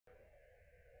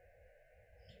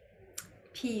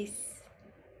peace,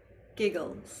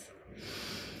 giggles.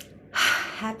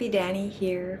 Happy Dani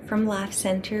here from Laugh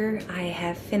Center. I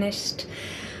have finished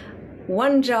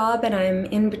one job and I'm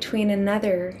in between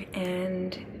another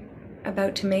and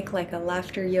about to make like a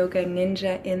laughter yoga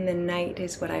ninja in the night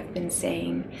is what I've been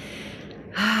saying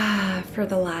for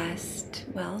the last,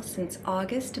 well, since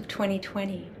August of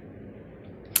 2020.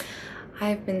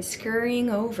 I've been scurrying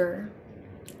over,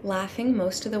 laughing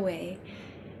most of the way,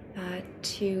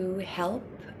 to help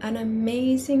an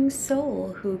amazing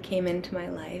soul who came into my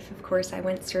life. Of course, I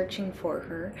went searching for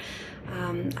her.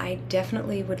 I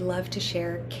definitely would love to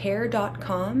share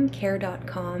care.com.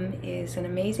 Care.com is an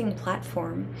amazing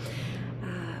platform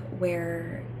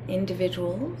where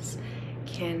individuals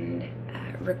can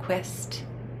request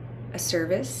a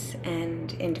service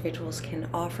and individuals can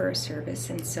offer a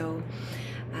service. And so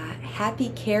Happy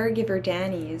Caregiver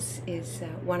Dani is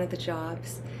one of the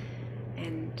jobs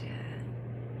and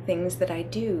things that I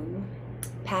do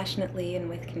passionately and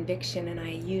with conviction, and I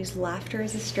use laughter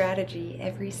as a strategy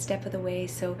every step of the way.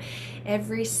 So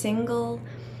every single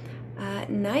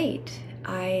night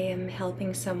I am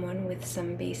helping someone with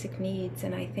some basic needs,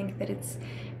 and I think that it's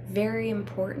very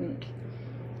important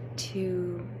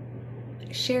to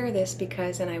share this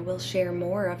because, and I will share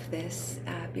more of this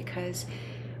because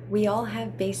we all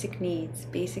have basic needs,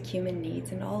 basic human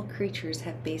needs, and all creatures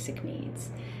have basic needs.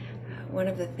 One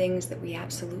of the things that we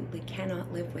absolutely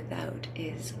cannot live without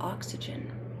is oxygen.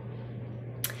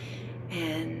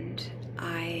 And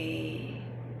I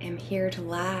am here to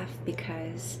laugh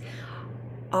because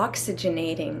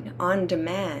oxygenating on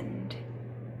demand,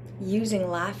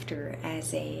 using laughter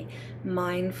as a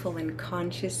mindful and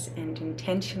conscious and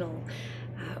intentional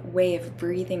way of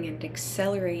breathing and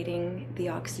accelerating the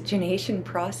oxygenation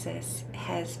process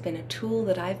has been a tool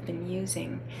that I've been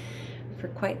using for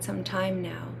quite some time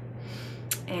now.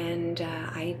 And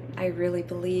I really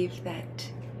believe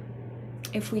that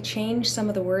if we change some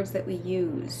of the words that we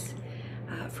use,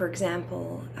 for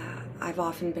example, I've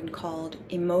often been called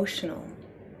emotional,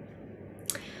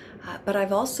 but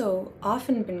I've also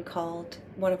often been called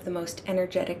one of the most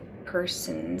energetic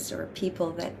persons or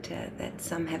people that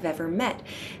some have ever met.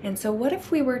 And so what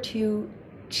if we were to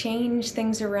change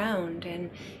things around and,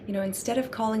 you know, instead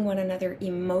of calling one another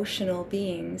emotional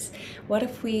beings, what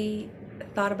if we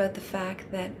thought about the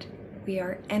fact that we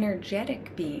are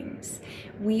energetic beings?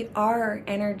 We are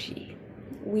energy.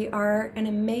 We are an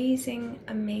amazing,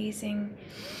 amazing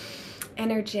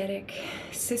energetic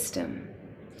system.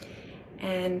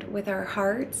 And with our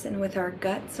hearts and with our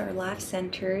guts, our laugh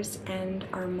centers, and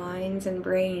our minds and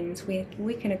brains,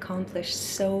 we can accomplish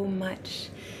so much,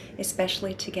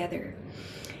 especially together.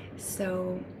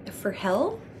 So for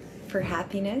health, for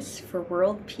happiness, for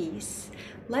world peace,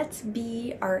 let's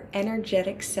be our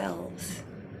energetic selves.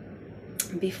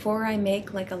 Before I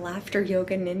make like a laughter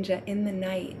yoga ninja in the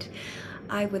night,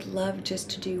 I would love just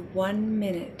to do 1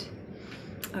 minute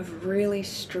of really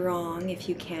strong, if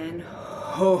you can,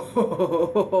 hose.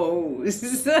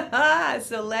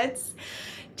 So let's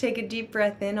take a deep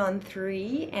breath in on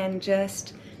 3 and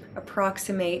just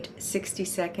approximate 60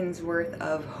 seconds worth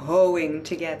of hoeing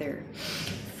together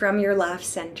from your laugh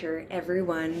center,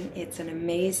 everyone. It's an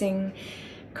amazing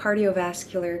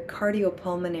cardiovascular,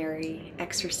 cardiopulmonary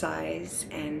exercise,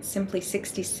 and simply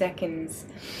 60 seconds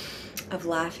of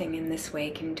laughing in this way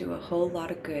can do a whole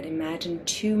lot of good. Imagine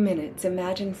 2 minutes,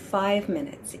 imagine 5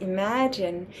 minutes,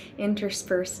 imagine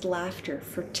interspersed laughter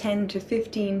for 10 to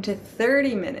 15 to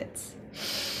 30 minutes.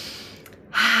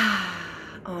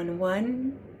 On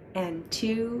 1 and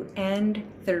 2 and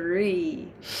 3.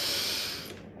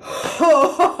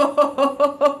 Ho, ho, ho, ho,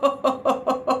 ho.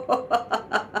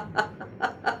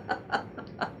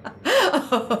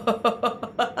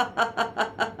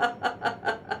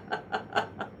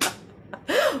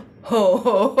 Ho,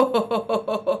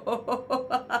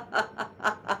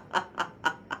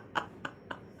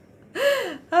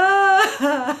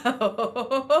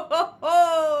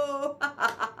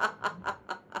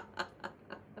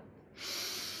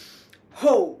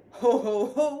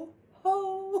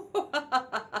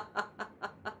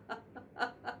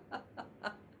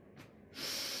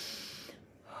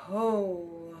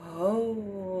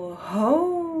 ho,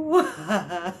 ho.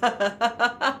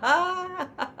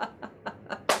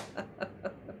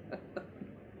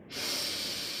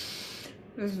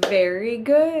 Very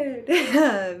good.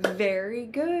 Very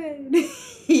good.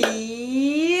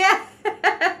 Yeah.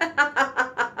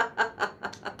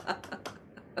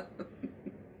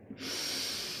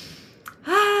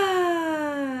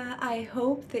 I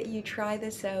hope that you try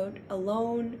this out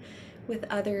alone, with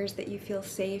others that you feel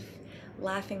safe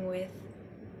laughing with,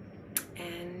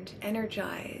 and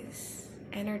energize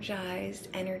energize,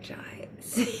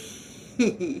 energize.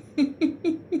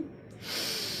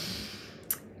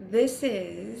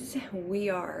 We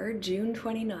are June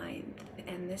 29th,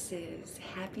 and this is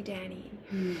Happy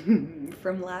Dani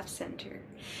from Laugh Center,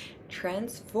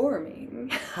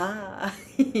 transforming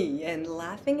and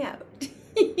laughing out.